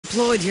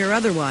deployed here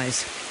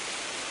otherwise.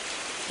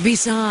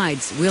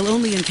 Besides, we'll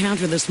only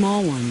encounter the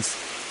small ones.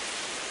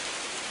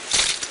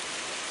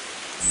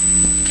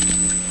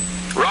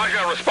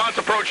 Roger, response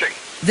approaching.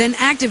 Then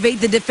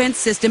activate the defense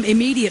system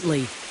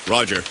immediately.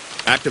 Roger.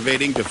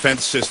 Activating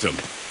defense system.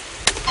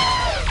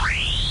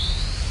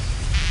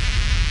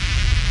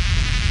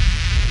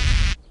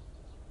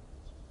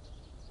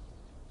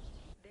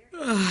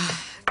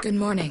 Good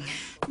morning.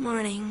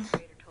 Morning.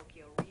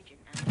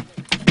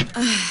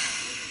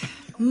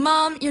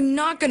 Mom, you're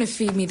not gonna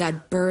feed me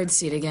that bird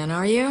seed again,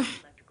 are you?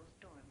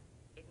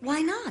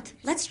 Why not?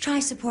 Let's try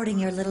supporting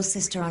your little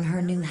sister on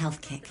her new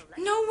health kick.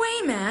 No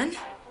way, man.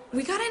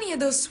 We got any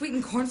of those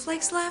sweetened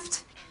cornflakes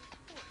left?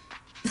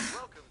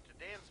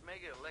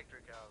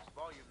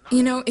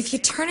 You know, if you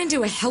turn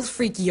into a health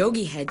freak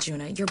yogi head,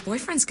 Juna, your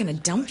boyfriend's gonna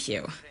dump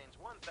you.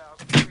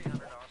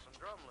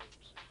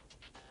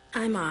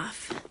 I'm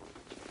off.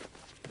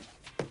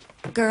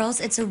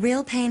 Girls, it's a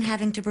real pain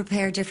having to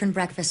prepare different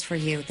breakfasts for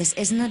you. This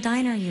isn't a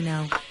diner, you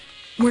know.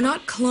 We're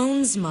not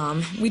clones,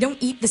 Mom. We don't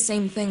eat the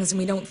same things and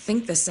we don't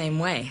think the same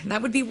way.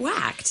 That would be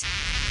whacked.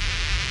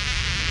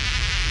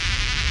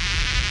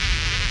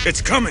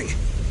 It's coming.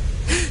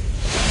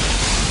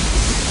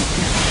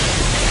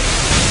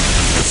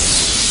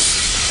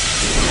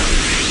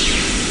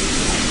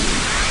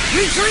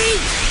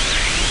 Retreat!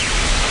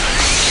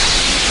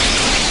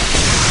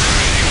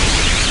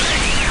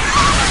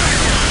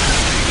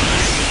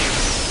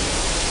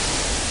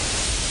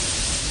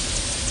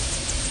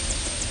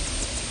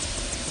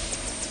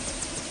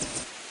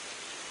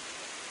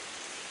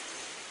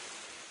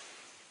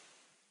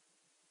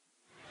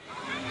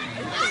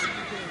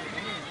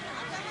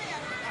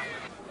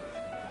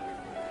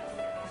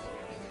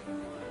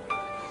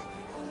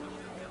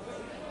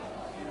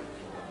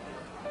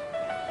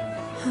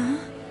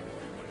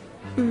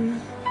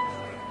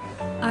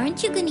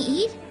 Aren't you gonna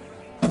eat?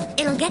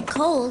 It'll get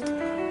cold.